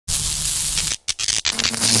The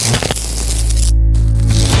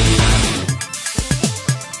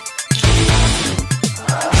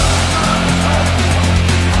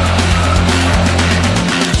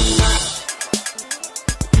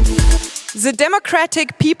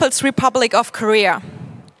Democratic People's Republic of Korea,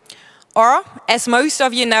 or as most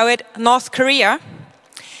of you know it, North Korea,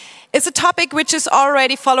 is a topic which is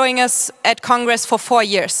already following us at Congress for 4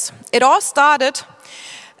 years. It all started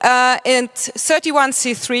in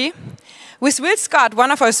 31C3 with Will Scott, one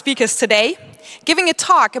of our speakers today, giving a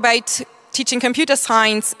talk about teaching computer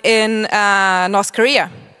science in North Korea.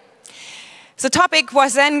 The topic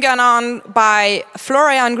was then gone on by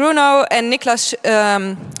Florian Grunow and Niklas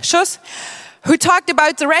Schuss, who talked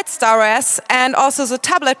about the Red Star OS and also the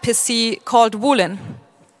tablet PC called Woolen.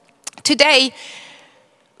 Today,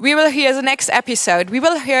 we will hear the next episode. We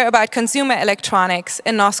will hear about consumer electronics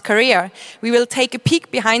in North Korea. We will take a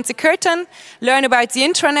peek behind the curtain, learn about the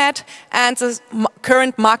intranet and the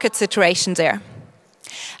current market situation there.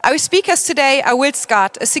 Our speakers today are Will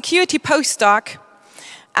Scott, a security postdoc,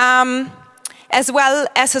 as well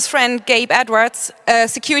as his friend Gabe Edwards, a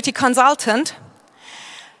security consultant,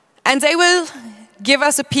 and they will give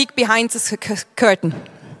us a peek behind the curtain.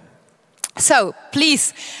 So,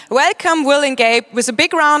 please, welcome Will and Gabe with a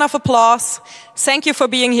big round of applause. Thank you for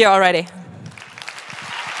being here already.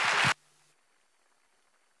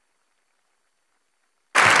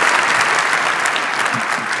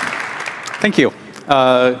 Thank you.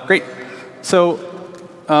 Great. So,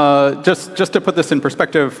 just to put this in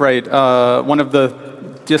perspective, right, one of the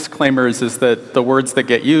disclaimers is that the words that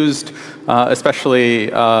get used,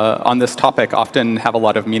 especially on this topic, often have a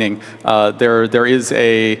lot of meaning. There is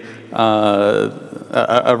a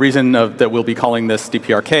reason that we'll be calling this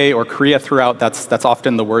DPRK or Korea throughout. That's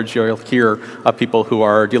often the words you'll hear of people who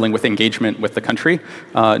are dealing with engagement with the country.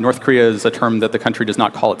 North Korea is a term that the country does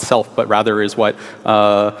not call itself, but rather is what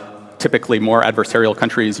typically more adversarial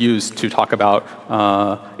countries use to talk about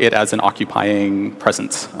it as an occupying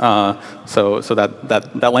presence. So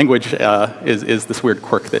that language is this weird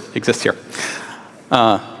quirk that exists here.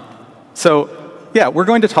 So yeah, we're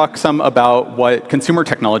going to talk some about what consumer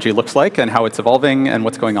technology looks like and how it's evolving and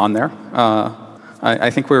what's going on there. I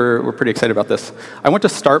think we're pretty excited about this. I want to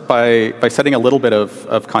start by setting a little bit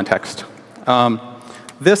of context.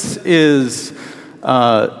 This is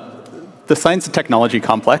the Science and Technology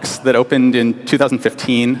Complex that opened in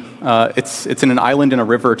 2015. It's in an island in a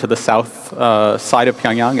river to the south side of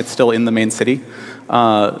Pyongyang. It's still in the main city.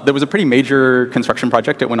 There was a pretty major construction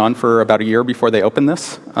project. It went on for about a year before they opened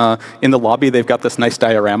this. In the lobby, they've got this nice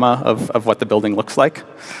diorama of what the building looks like.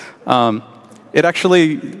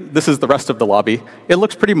 This is the rest of the lobby. It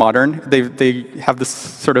looks pretty modern. They have this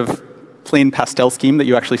sort of plain pastel scheme that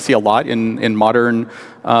you actually see a lot in modern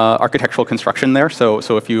architectural construction there. So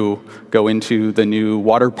if you go into the new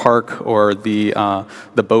water park or the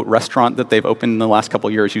boat restaurant that they've opened in the last couple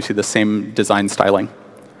of years, you see the same design styling.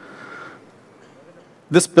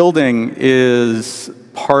 This building is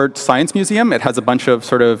part science museum. It has a bunch of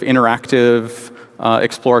sort of interactive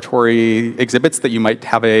exploratory exhibits that you might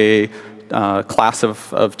have a class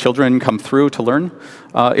of children come through to learn.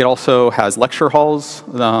 It also has lecture halls,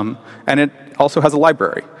 and it also has a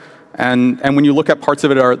library. And when you look at parts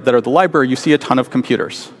of it that are the library, you see a ton of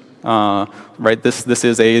computers. Right? This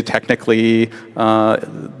is a technically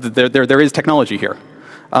there is technology here.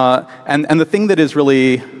 And the thing that is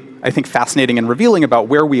really, I think, fascinating and revealing about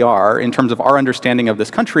where we are in terms of our understanding of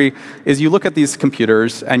this country is you look at these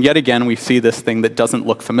computers, and yet again we see this thing that doesn't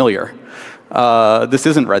look familiar. This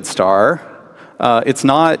isn't Red Star. It's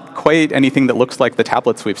not quite anything that looks like the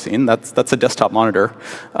tablets we've seen. That's a desktop monitor.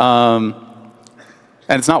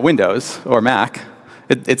 And it's not Windows or Mac.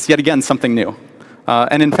 It's yet again something new.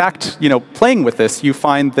 And in fact, playing with this, you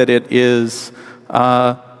find that it's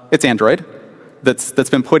Android that's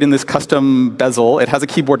been put in this custom bezel. It has a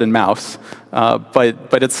keyboard and mouse,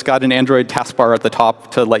 but it's got an Android taskbar at the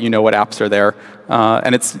top to let you know what apps are there.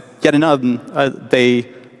 And it's yet another,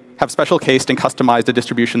 they have special cased and customized a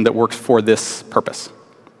distribution that works for this purpose.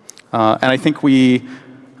 And I think for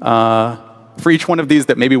each one of these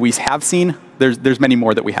that maybe we have seen, there's many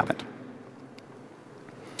more that we haven't.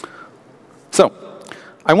 So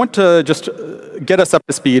I want to just get us up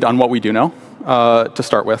to speed on what we do know to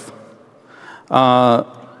start with.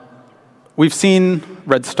 We've seen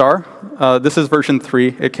Red Star. This is version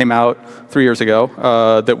 3. It came out 3 years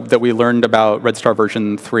ago that we learned about Red Star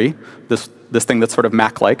version 3, this thing that's sort of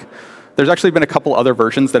Mac-like. There's actually been a couple other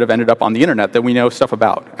versions that have ended up on the internet that we know stuff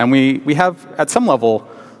about. And we have, at some level,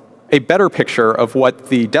 a better picture of what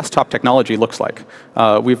the desktop technology looks like.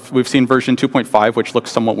 We've seen version 2.5, which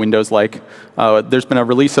looks somewhat Windows-like. There's been a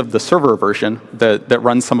release of the server version that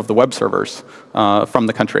runs some of the web servers from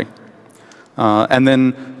the country. And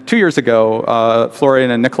then 2 years ago,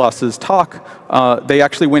 Florian and Niklas's talk, they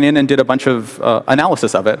actually went in and did a bunch of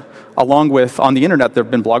analysis of it. Along with, on the internet, there have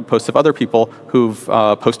been blog posts of other people who've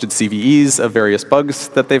posted CVEs of various bugs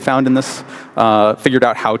that they found in this, figured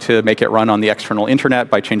out how to make it run on the external internet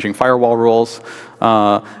by changing firewall rules,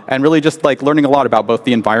 and really just like learning a lot about both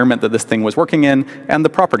the environment that this thing was working in and the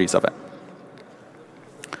properties of it.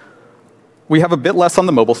 We have a bit less on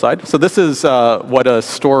the mobile side. So this is what a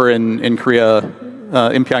store in Korea,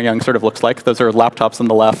 in Pyongyang, sort of looks like. Those are laptops on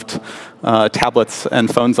the left, tablets and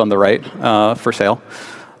phones on the right for sale.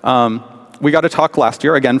 We got a talk last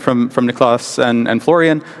year, again, from Niklas and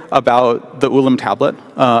Florian, about the Ulam tablet.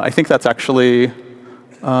 I think that's actually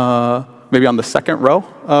maybe on the second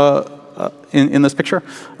row in this picture.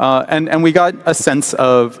 And we got a sense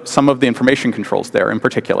of some of the information controls there in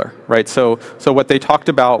particular, right? So what they talked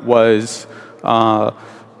about was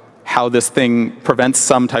how this thing prevents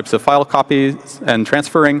some types of file copies and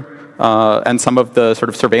transferring, and some of the sort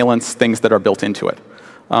of surveillance things that are built into it.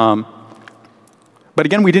 But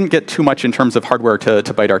again, we didn't get too much in terms of hardware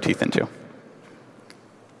to bite our teeth into.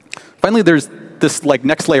 Finally, there's this like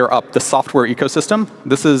next layer up, the software ecosystem.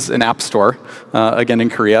 This is an app store, again in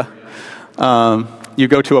Korea. You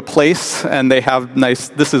go to a place and they have nice,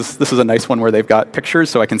 this is a nice one where they've got pictures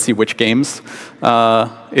so I can see which games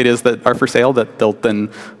it is that are for sale, that they'll then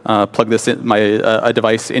plug this in, a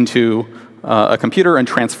device into a computer and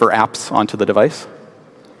transfer apps onto the device.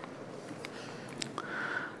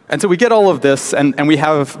 And so we get all of this, and we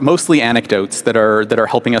have mostly anecdotes that are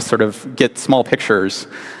helping us sort of get small pictures.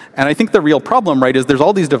 And I think the real problem, right, is there's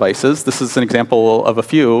all these devices. This is an example of a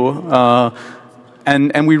few.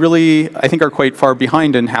 And we really, I think, are quite far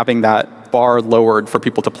behind in having that bar lowered for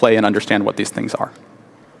people to play and understand what these things are.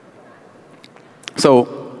 So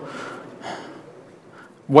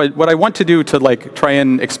what I want to do to like try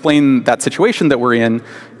and explain that situation that we're in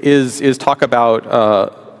is talk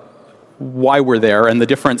about why we're there and the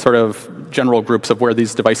different sort of general groups of where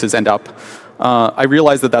these devices end up. I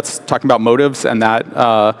realize that that's talking about motives, and that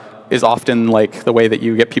is often like the way that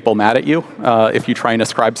you get people mad at you if you try and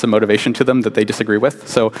ascribe some motivation to them that they disagree with.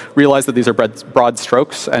 So realize that these are broad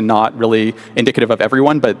strokes and not really indicative of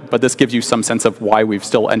everyone, but this gives you some sense of why we've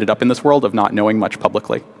still ended up in this world of not knowing much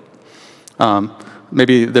publicly.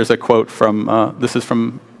 Maybe there's a quote from, this is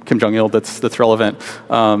from Kim Jong-il that's relevant,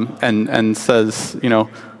 and says, you know,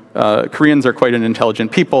 Koreans are quite an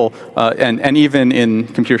intelligent people, and even in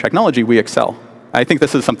computer technology, we excel. I think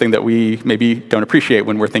this is something that we maybe don't appreciate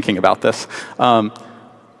when we're thinking about this.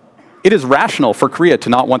 It is rational for Korea to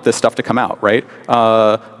not want this stuff to come out, right?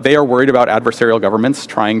 They are worried about adversarial governments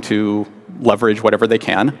trying to leverage whatever they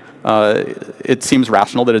can. It seems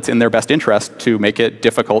rational that it's in their best interest to make it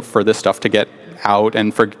difficult for this stuff to get out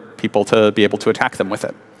and for people to be able to attack them with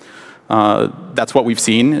it. That's what we've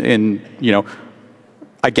seen in, you know,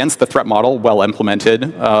 against the threat model, well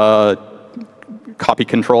implemented, copy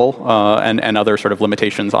control, and other sort of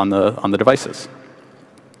limitations on the devices.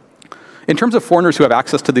 In terms of foreigners who have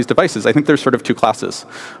access to these devices, I think there's sort of two classes.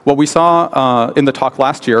 What we saw in the talk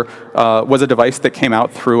last year was a device that came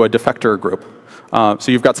out through a defector group.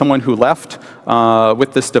 So you've got someone who left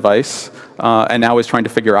with this device and now is trying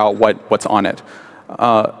to figure out what's on it.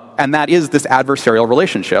 And that is this adversarial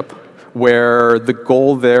relationship where the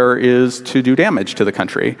goal there is to do damage to the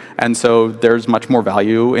country. And so there's much more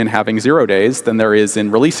value in having 0 days than there is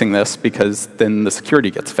in releasing this, because then the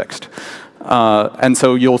security gets fixed. And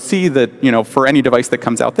so you'll see that, you know, for any device that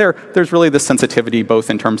comes out there, there's really this sensitivity both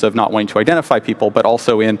in terms of not wanting to identify people, but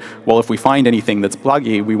also in, well, if we find anything that's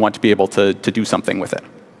buggy, we want to be able to do something with it.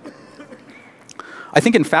 I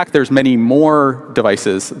think, in fact, there's many more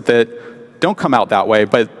devices that don't come out that way,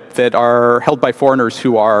 but that are held by foreigners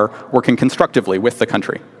who are working constructively with the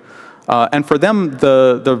country. And for them,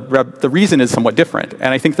 the reason is somewhat different. And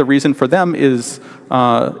I think the reason for them is,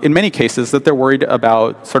 in many cases, that they're worried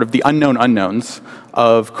about sort of the unknown unknowns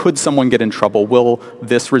of, could someone get in trouble? Will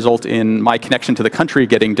this result in my connection to the country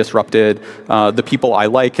getting disrupted? The people I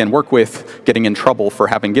like and work with getting in trouble for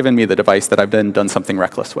having given me the device that I've then done something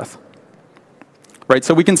reckless with? Right,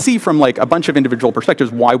 so we can see from like a bunch of individual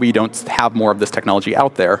perspectives why we don't have more of this technology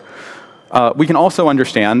out there. We can also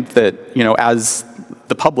understand that, you know, as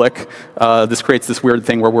the public, this creates this weird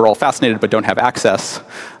thing where we're all fascinated but don't have access.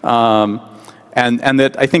 And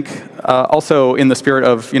that I think also in the spirit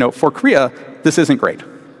of, you know, for Korea, this isn't great.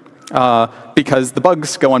 Because the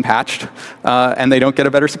bugs go unpatched and they don't get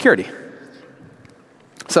a better security.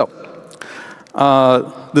 So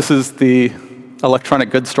This is the electronic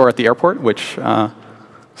goods store at the airport, which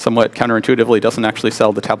somewhat counterintuitively doesn't actually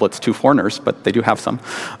sell the tablets to foreigners, but they do have some.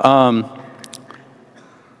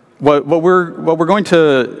 What we're going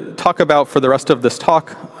to talk about for the rest of this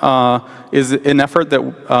talk is an effort that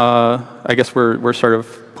I guess we're sort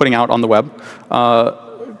of putting out on the web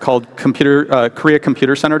called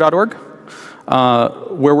KoreaComputerCenter.org,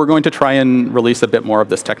 where we're going to try and release a bit more of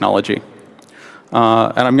this technology.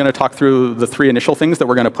 And I'm going to talk through the 3 initial things that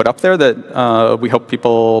we're going to put up there that we hope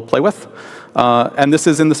people play with. And this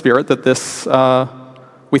is in the spirit that this,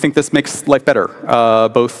 we think this makes life better,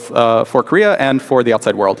 both for Korea and for the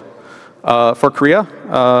outside world. For Korea,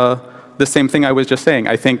 the same thing I was just saying.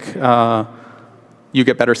 I think you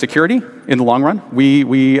get better security in the long run.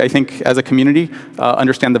 We I think, as a community,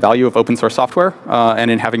 understand the value of open source software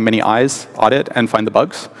and in having many eyes audit and find the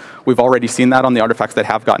bugs. We've already seen that on the artifacts that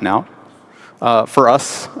have gotten out. For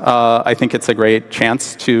us, I think it's a great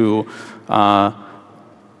chance to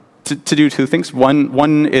do 2 things.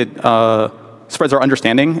 One, it spreads our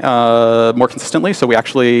understanding more consistently, so we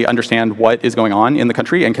actually understand what is going on in the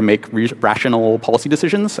country and can make rational policy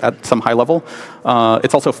decisions at some high level.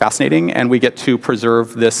 It's also fascinating, and we get to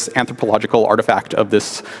preserve this anthropological artifact of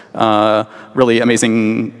this really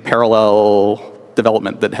amazing parallel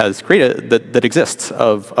development that has created, that exists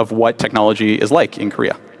of what technology is like in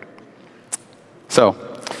Korea. So,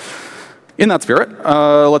 in that spirit,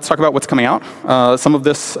 let's talk about what's coming out. Some of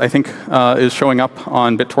this, I think, is showing up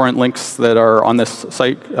on BitTorrent links that are on this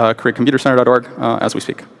site, KoreaComputerCenter.org, as we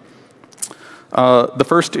speak. The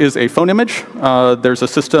first is a phone image. There's a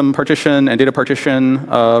system partition and data partition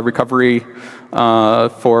recovery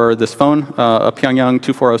for this phone, a Pyongyang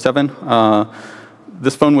 2407.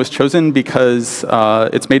 This phone was chosen because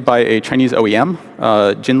it's made by a Chinese OEM,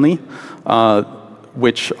 Jinli,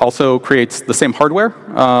 which also creates the same hardware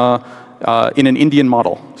in an Indian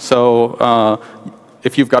model. So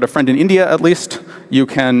if you've got a friend in India, at least, you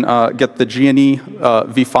can get the GNE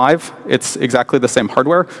V5. It's exactly the same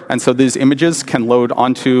hardware. And so these images can load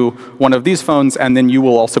onto one of these phones, and then you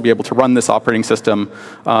will also be able to run this operating system.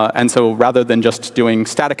 And so rather than just doing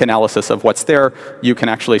static analysis of what's there, you can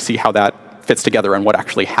actually see how that fits together and what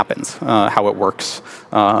actually happens, how it works,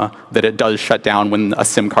 that it does shut down when a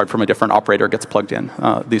SIM card from a different operator gets plugged in,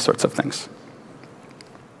 these sorts of things.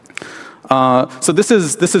 So this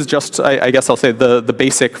is just, I guess I'll say, the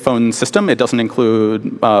basic phone system. It doesn't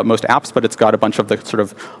include most apps, but it's got a bunch of the sort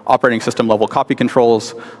of operating system level copy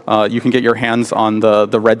controls. You can get your hands on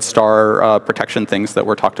the Red Star protection things that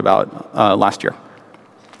were talked about last year.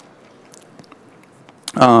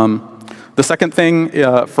 The second thing,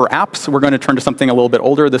 for apps, we're going to turn to something a little bit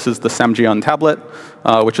older. This is the Samjian tablet,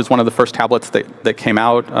 which is one of the first tablets that came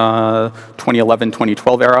out, 2011,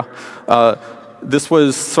 2012 era. This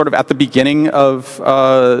was sort of at the beginning of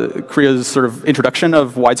Korea's sort of introduction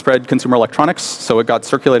of widespread consumer electronics, so it got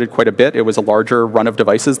circulated quite a bit. It was a larger run of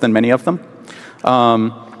devices than many of them.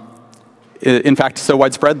 In fact, so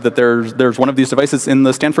widespread that there's one of these devices in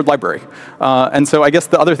the Stanford Library. And so I guess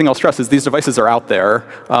the other thing I'll stress is these devices are out there,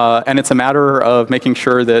 and it's a matter of making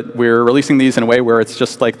sure that we're releasing these in a way where it's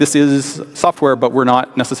just like, this is software, but we're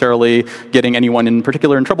not necessarily getting anyone in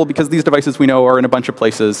particular in trouble, because these devices we know are in a bunch of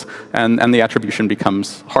places, and the attribution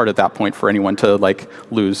becomes hard at that point for anyone to like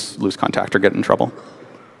lose contact or get in trouble.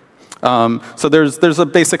 So there's a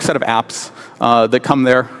basic set of apps that come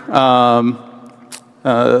there.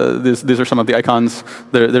 These are some of the icons.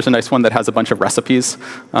 There's a nice one that has a bunch of recipes.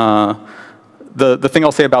 The thing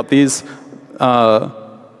I'll say about these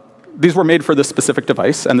were made for this specific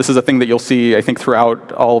device, and this is a thing that you'll see, I think,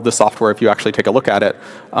 throughout all of the software if you actually take a look at it.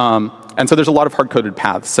 And so there's a lot of hard-coded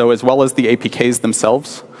paths. So as well as the APKs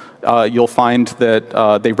themselves, you'll find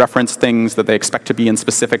that they reference things that they expect to be in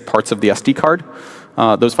specific parts of the SD card.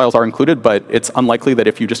 Those files are included, but it's unlikely that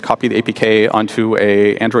if you just copy the APK onto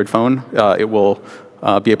an Android phone, it will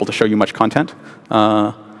be able to show you much content.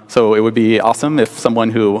 So it would be awesome if someone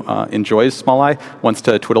who enjoys small I wants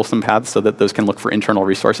to twiddle some paths so that those can look for internal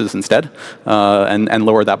resources instead, and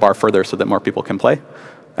lower that bar further so that more people can play.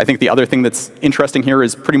 I think the other thing that's interesting here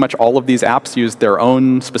is pretty much all of these apps use their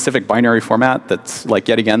own specific binary format that's, like,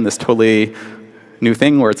 yet again, this totally new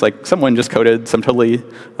thing where it's like someone just coded some totally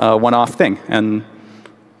one-off thing, and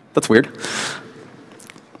that's weird.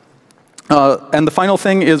 And the final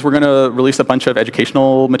thing is we're going to release a bunch of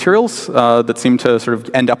educational materials that seem to sort of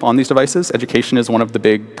end up on these devices. Education is one of the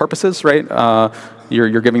big purposes, right?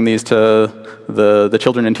 You're giving these to the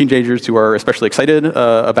children and teenagers who are especially excited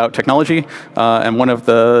about technology, and one of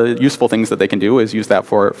the useful things that they can do is use that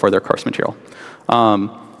for their course material.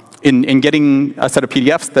 In getting a set of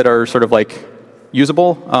PDFs that are sort of like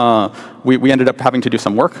usable. We ended up having to do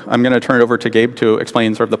some work. I'm going to turn it over to Gabe to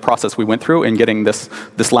explain sort of the process we went through in getting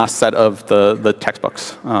this last set of the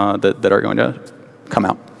textbooks that are going to come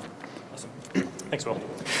out. Awesome. Thanks, Will.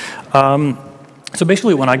 So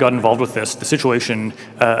basically, when I got involved with this, the situation,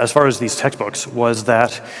 as far as these textbooks, was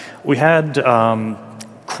that we had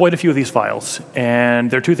quite a few of these files,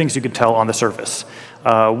 and there are two things you could tell on the surface.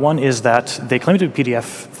 One is that they claim to be PDF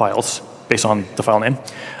files, based on the file name,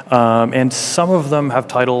 and some of them have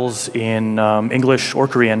titles in English or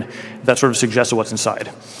Korean that sort of suggest what's inside.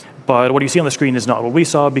 But what you see on the screen is not what we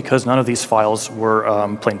saw, because none of these files were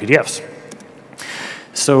plain PDFs.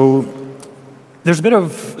 So there's a bit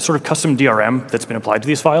of sort of custom DRM that's been applied to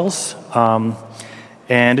these files,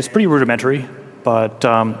 and it's pretty rudimentary, but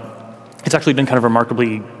it's actually done kind of a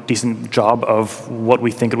remarkably decent job of what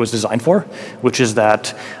we think it was designed for, which is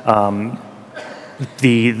that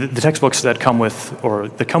the textbooks that come with or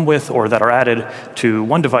that are added to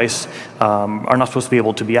one device are not supposed to be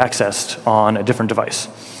able to be accessed on a different device.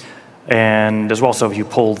 And as well, so if you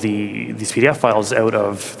pull these PDF files out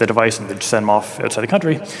of the device and send them off outside the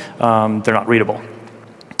country, they're not readable.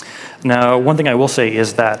 Now, one thing I will say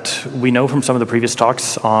is that we know from some of the previous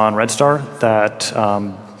talks on Red Star that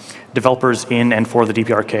developers in and for the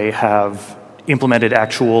DPRK have implemented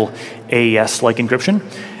actual AES-like encryption.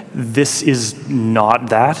 This is not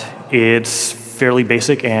that. It's fairly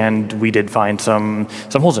basic, and we did find some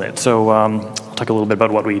holes in it. So I'll talk a little bit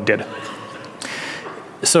about what we did.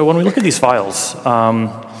 So when we look at these files,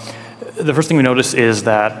 the first thing we notice is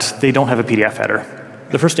that they don't have a PDF header.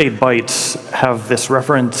 The first 8 bytes have this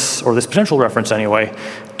reference, or this potential reference anyway,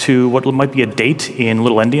 to what might be a date in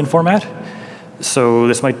little endian format. So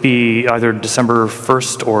this might be either December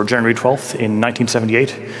 1st or January 12th in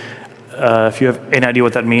 1978. If you have any idea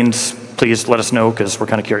what that means, please let us know, because we're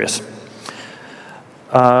kind of curious.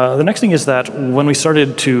 The next thing is that when we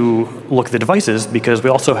started to look at the devices, because we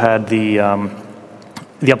also had the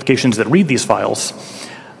applications that read these files,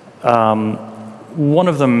 one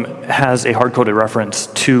of them has a hard-coded reference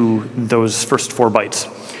to those first 4 bytes.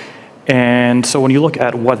 And so when you look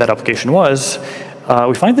at what that application was,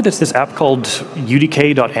 we find that it's this app called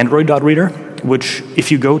udk.android.reader, which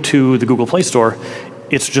if you go to the Google Play Store,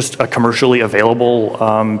 it's just a commercially available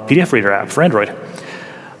PDF reader app for Android.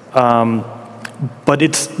 But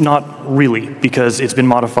it's not really, because it's been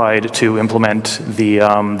modified to implement the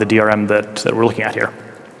DRM that we're looking at here.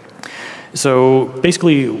 So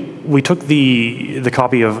basically, we took the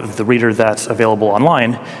copy of the reader that's available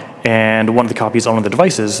online and one of the copies on one of the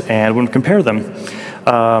devices, and when we compare them,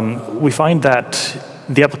 we find that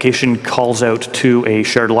the application calls out to a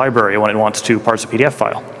shared library when it wants to parse a PDF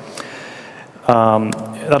file.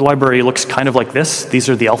 That library looks kind of like this. These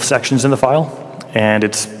are the ELF sections in the file, and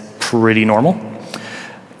it's pretty normal.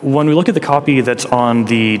 When we look at the copy that's on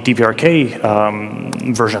the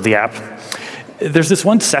DPRK version of the app, there's this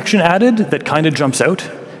one section added that kind of jumps out.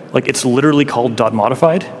 Like, it's literally called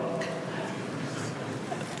 .modified.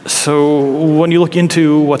 So when you look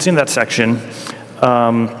into what's in that section,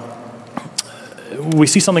 we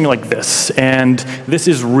see something like this. And this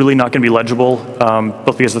is really not going to be legible,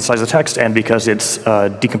 both because of the size of the text and because it's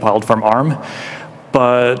decompiled from ARM.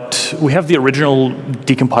 But we have the original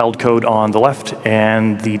decompiled code on the left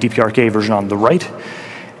and the DPRK version on the right.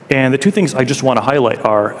 And the two things I just want to highlight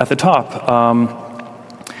are, at the top,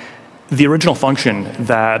 the original function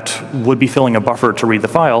that would be filling a buffer to read the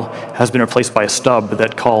file has been replaced by a stub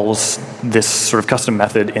that calls this sort of custom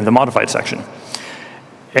method in the modified section.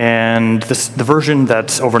 And the version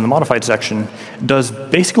that's over in the modified section does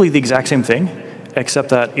basically the exact same thing, except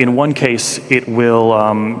that in one case, it will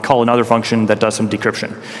call another function that does some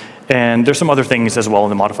decryption. And there's some other things as well in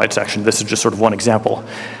the modified section. This is just sort of one example.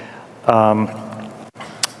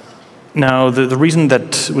 Now, the reason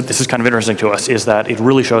that this is kind of interesting to us is that it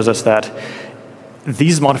really shows us that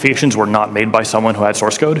these modifications were not made by someone who had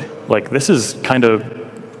source code. Like, this is kind of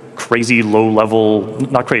crazy low-level,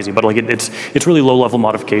 not crazy, but like it's really low-level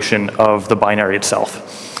modification of the binary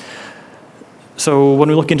itself. So when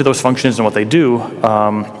we look into those functions and what they do,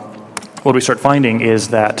 what we start finding is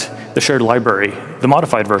that the shared library, the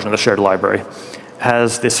modified version of the shared library,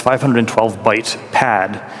 has this 512-byte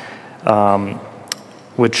pad,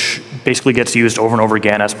 which basically gets used over and over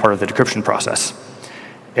again as part of the decryption process.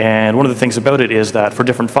 And one of the things about it is that for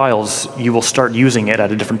different files, you will start using it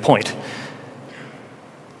at a different point.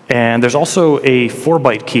 And there's also a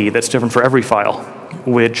 4-byte key that's different for every file,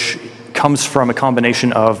 which comes from a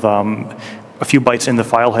combination of a few bytes in the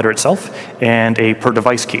file header itself and a per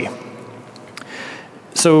device key.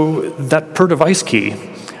 So that per device key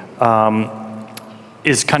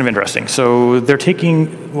is kind of interesting. So they're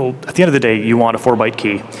taking, well, at the end of the day, you want a 4-byte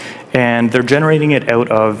key, and they're generating it out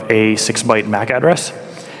of a 6-byte MAC address.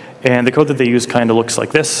 And the code that they use kind of looks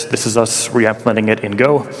like this. This is us re-implementing it in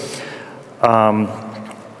Go.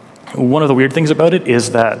 One of the weird things about it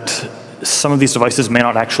is that some of these devices may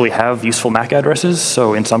not actually have useful MAC addresses.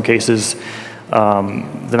 So in some cases,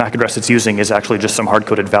 the MAC address it's using is actually just some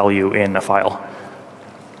hard-coded value in a file.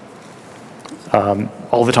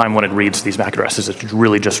 All the time when it reads these MAC addresses, it's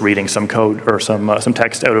really just reading some code or some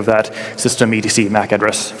text out of that system etc MAC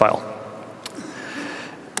address file.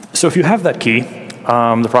 So if you have that key,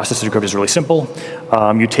 the process to decrypt is really simple.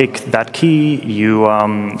 You take that key, you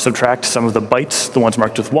subtract some of the bytes, the ones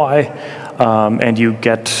marked with Y, and you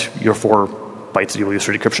get your 4 bytes that you will use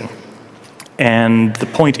for decryption. And the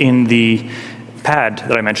point in the pad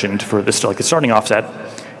that I mentioned for this, like the starting offset,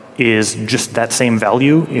 is just that same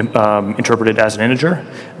value interpreted as an integer,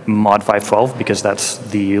 mod 512, because that's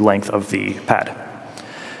the length of the pad.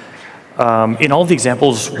 In all of the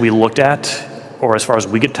examples we looked at, or as far as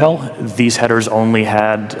we could tell, these headers only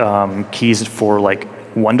had keys for like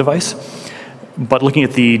one device. But looking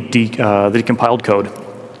at the decompiled code,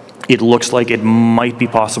 it looks like it might be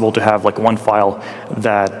possible to have like one file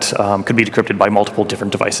that could be decrypted by multiple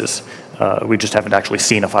different devices. We just haven't actually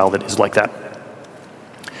seen a file that is like that.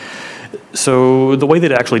 So the way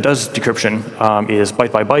that it actually does decryption is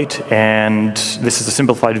byte by byte, and this is a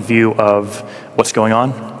simplified view of what's going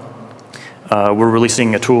on. We're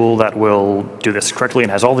releasing a tool that will do this correctly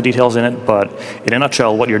and has all the details in it, but in a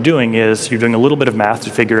nutshell, what you're doing is you're doing a little bit of math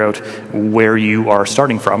to figure out where you are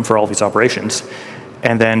starting from for all these operations.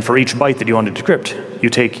 And then for each byte that you want to decrypt, you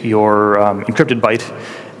take your encrypted byte,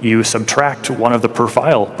 you subtract one of the per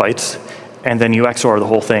file bytes, and then you XOR the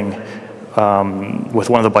whole thing with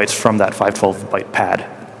one of the bytes from that 512-byte pad.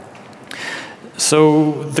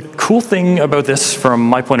 So the cool thing about this, from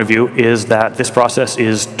my point of view, is that this process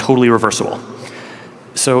is totally reversible.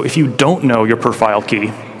 So if you don't know your per file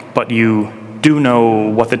key, but you do know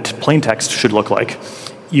what the plain text should look like,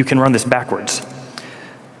 you can run this backwards.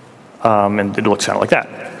 And it looks kind of like that.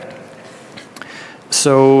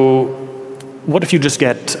 So what if you just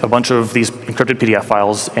get a bunch of these encrypted PDF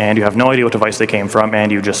files and you have no idea what device they came from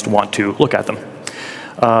and you just want to look at them?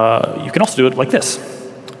 You can also do it like this.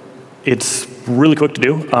 It's really quick to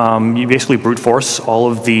do. You basically brute force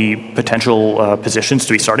all of the potential positions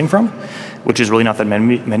to be starting from, which is really not that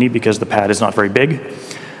many because the pad is not very big.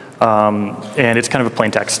 And it's kind of a plain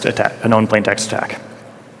text attack, a known plain text attack.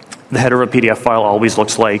 The header of a PDF file always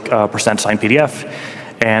looks like %PDF,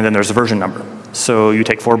 and then there's a version number. So you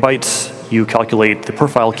take 4 bytes, you calculate the per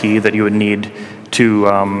file key that you would need to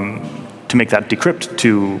make that decrypt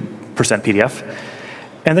to %PDF,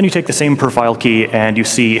 and then you take the same per file key and you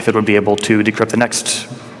see if it would be able to decrypt the next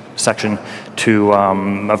section to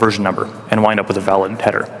a version number and wind up with a valid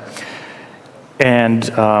header. And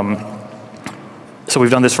so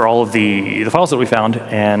we've done this for all of the files that we found,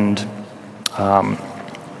 and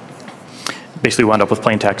basically wound up with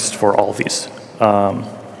plain text for all of these.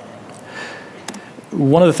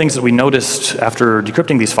 One of the things that we noticed after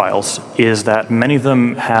decrypting these files is that many of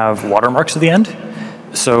them have watermarks at the end.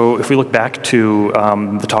 So if we look back to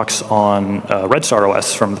the talks on Red Star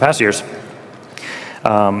OS from the past years,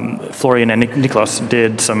 Florian and Niklas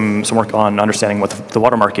did some work on understanding what the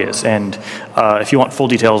watermark is. And if you want full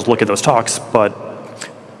details, look at those talks. But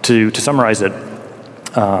to summarize it,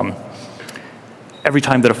 every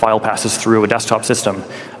time that a file passes through a desktop system,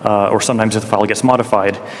 or sometimes if the file gets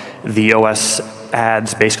modified, the OS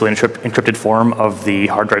adds basically an encrypted form of the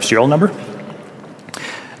hard drive serial number.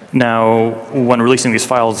 Now, when releasing these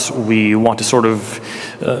files, we want to sort of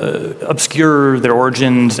obscure their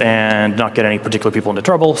origins and not get any particular people into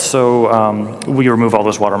trouble, so we remove all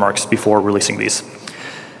those watermarks before releasing these.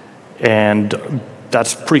 And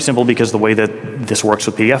that's pretty simple because the way that this works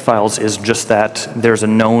with PDF files is just that there's a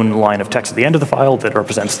known line of text at the end of the file that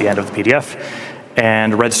represents the end of the PDF,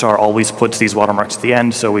 and Red Star always puts these watermarks at the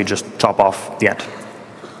end, so we just chop off the end.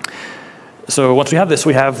 So once we have this,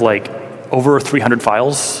 we have like over 300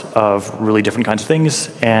 files of really different kinds of things,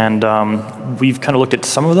 and we've kind of looked at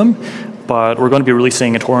some of them, but we're going to be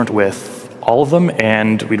releasing a torrent with all of them,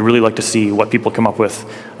 and we'd really like to see what people come up with,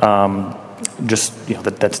 just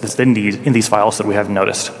that's in these files that we haven't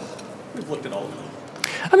noticed. We've looked at all of them.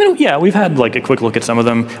 I mean, yeah, we've had like a quick look at some of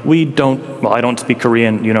them. I don't speak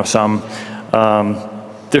Korean, you know some.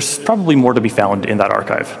 There's probably more to be found in that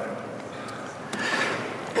archive.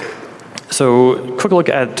 So, quick look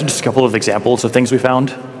at just a couple of examples of things we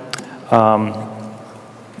found.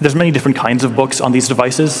 There's many different kinds of books on these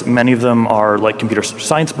devices. Many of them are like computer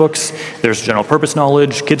science books. There's general purpose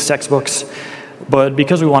knowledge, kids textbooks. But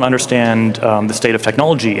because we want to understand the state of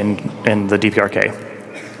technology in the DPRK,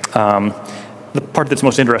 the part that's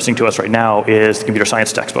most interesting to us right now is the computer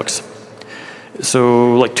science textbooks.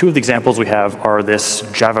 So like two of the examples we have are this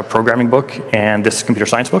Java programming book and this computer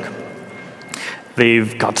science book.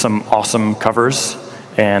 They've got some awesome covers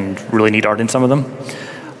and really neat art in some of them.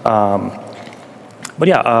 But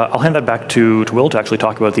yeah, I'll hand that back to Will to actually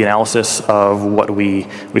talk about the analysis of what we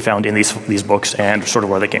found in these books and sort of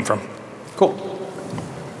where they came from. Cool.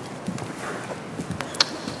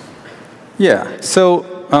 Yeah,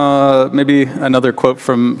 so maybe another quote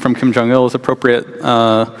from Kim Jong-il is appropriate,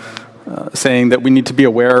 saying that we need to be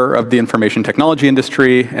aware of the information technology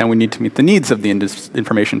industry and we need to meet the needs of the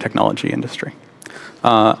information technology industry.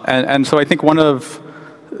 And so I think one of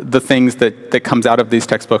the things that comes out of these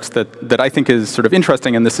textbooks that I think is sort of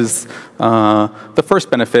interesting, and this is the first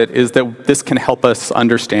benefit, is that this can help us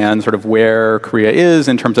understand sort of where Korea is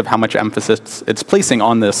in terms of how much emphasis it's placing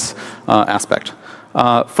on this aspect.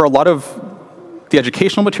 For a lot of the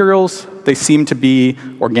educational materials, they seem to be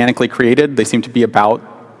organically created. They seem to be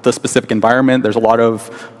about the specific environment. There's a lot of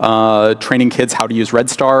training kids how to use Red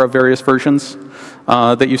Star of various versions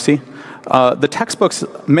that you see. The textbooks,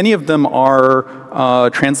 many of them are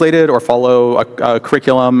translated or follow a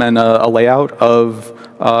curriculum and a layout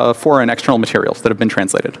of foreign external materials that have been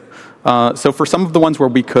translated. So for some of the ones where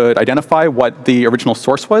we could identify what the original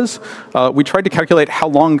source was, we tried to calculate how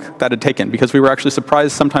long that had taken, because we were actually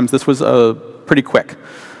surprised sometimes this was pretty quick.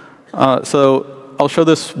 So I'll show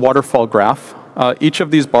this waterfall graph. Each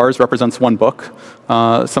of these bars represents one book.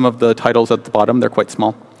 Some of the titles at the bottom, they're quite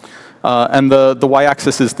small. And the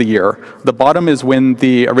y-axis is the year. The bottom is when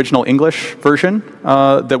the original English version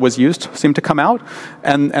that was used seemed to come out,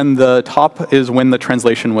 and the top is when the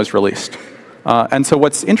translation was released. And so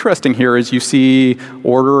what's interesting here is you see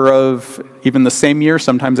order of even the same year,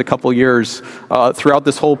 sometimes a couple years, throughout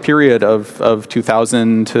this whole period of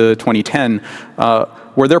 2000 to 2010,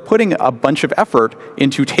 where they're putting a bunch of effort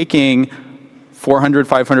into taking 400,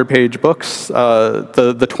 500-page books.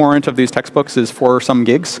 The torrent of these textbooks is 4-some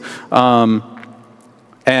gigs,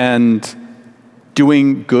 and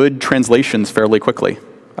doing good translations fairly quickly.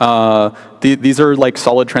 These are like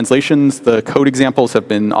solid translations. The code examples have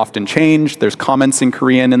been often changed. There's comments in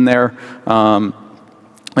Korean in there.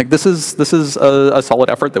 Like this is a solid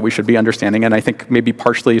effort that we should be understanding, and I think maybe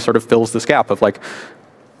partially sort of fills this gap of like,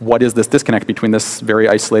 what is this disconnect between this very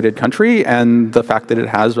isolated country and the fact that it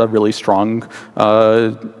has a really strong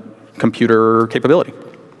computer capability?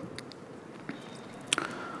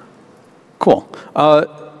 Cool.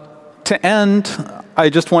 To end, I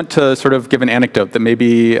just want to sort of give an anecdote that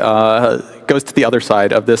maybe goes to the other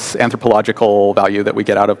side of this anthropological value that we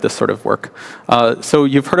get out of this sort of work. So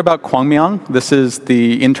you've heard about Kwangmyang. This is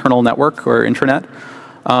the internal network or intranet.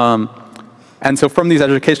 And so from these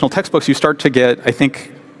educational textbooks, you start to get, I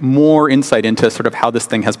think, more insight into sort of how this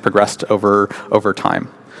thing has progressed over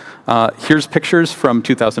time. Here's pictures from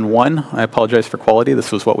 2001. I apologize for quality.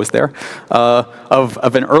 This was what was there.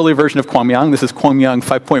 Of an early version of Kwangmyang. This is Kwangmyang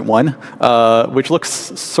 5.1, which looks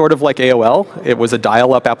sort of like AOL. It was a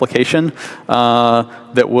dial-up application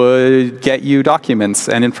that would get you documents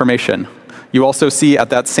and information. You also see at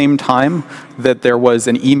that same time that there was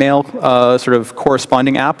an email sort of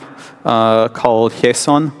corresponding app called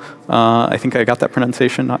hasn. I think I got that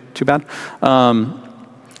pronunciation, not too bad.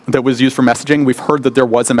 That was used for messaging. We've heard that there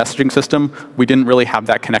was a messaging system. We didn't really have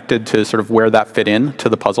that connected to sort of where that fit in to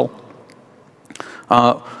the puzzle.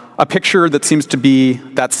 A picture that seems to be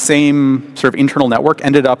that same sort of internal network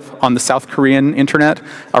ended up on the South Korean internet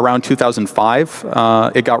around 2005.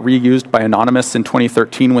 It got reused by Anonymous in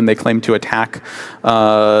 2013 when they claimed to attack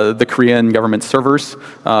the Korean government servers,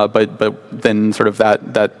 but then sort of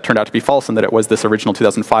that turned out to be false, and that it was this original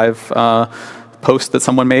 2005 post that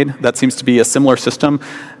someone made. That seems to be a similar system.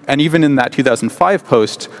 And even in that 2005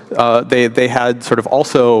 post, they had sort of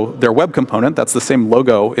also their web component, that's the same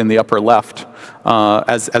logo in the upper left,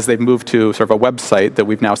 as they've moved to sort of a website that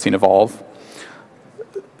we've now seen evolve.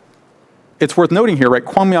 It's worth noting here, right,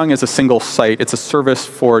 Kwangmyang is a single site. It's a service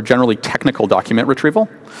for generally technical document retrieval.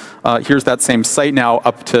 Here's that same site now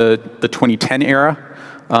up to the 2010 era.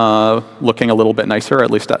 Looking a little bit nicer, at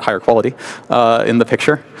least at higher quality in the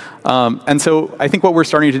picture. And so I think what we're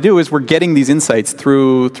starting to do is we're getting these insights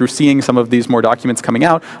through seeing some of these more documents coming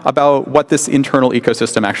out about what this internal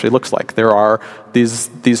ecosystem actually looks like. There are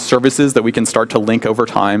these services that we can start to link over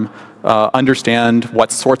time, understand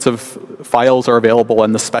what sorts of files are available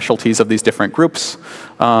and the specialties of these different groups,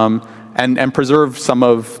 and preserve some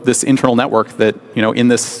of this internal network that, in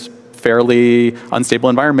this fairly unstable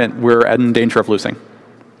environment, we're in danger of losing.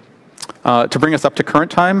 To bring us up to current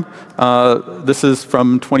time, this is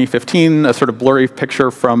from 2015, a sort of blurry picture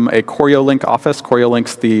from a CorioLink office.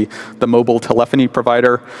 CorioLink's the mobile telephony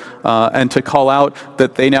provider. And to call out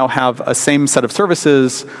that they now have a same set of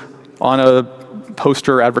services on a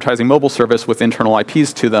poster advertising mobile service with internal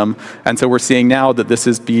IPs to them. And so we're seeing now that this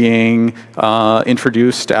is being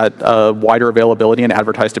introduced at wider availability and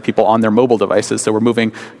advertised to people on their mobile devices. So we're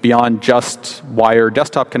moving beyond just wired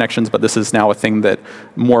desktop connections, but this is now a thing that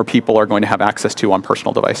more people are going to have access to on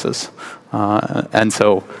personal devices. And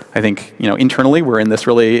so I think, internally we're in this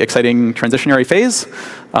really exciting transitionary phase.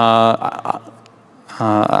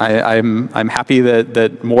 I'm happy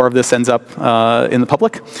that more of this ends up in the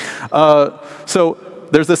public. So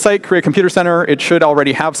there's the site, Korea Computer Center. It should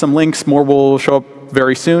already have some links. More will show up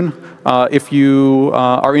very soon. If you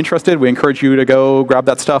are interested, we encourage you to go grab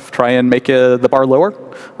that stuff, try and make the bar lower.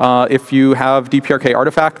 If you have DPRK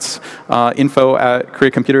artifacts,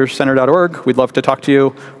 info@koreacomputercenter.org. We'd love to talk to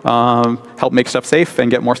you, help make stuff safe, and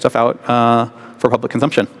get more stuff out for public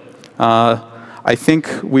consumption. I think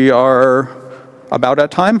we are about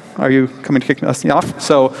at time. Are you coming to kick us off?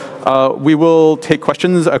 So we will take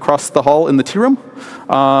questions across the hall in the tea room.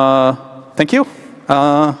 Thank you.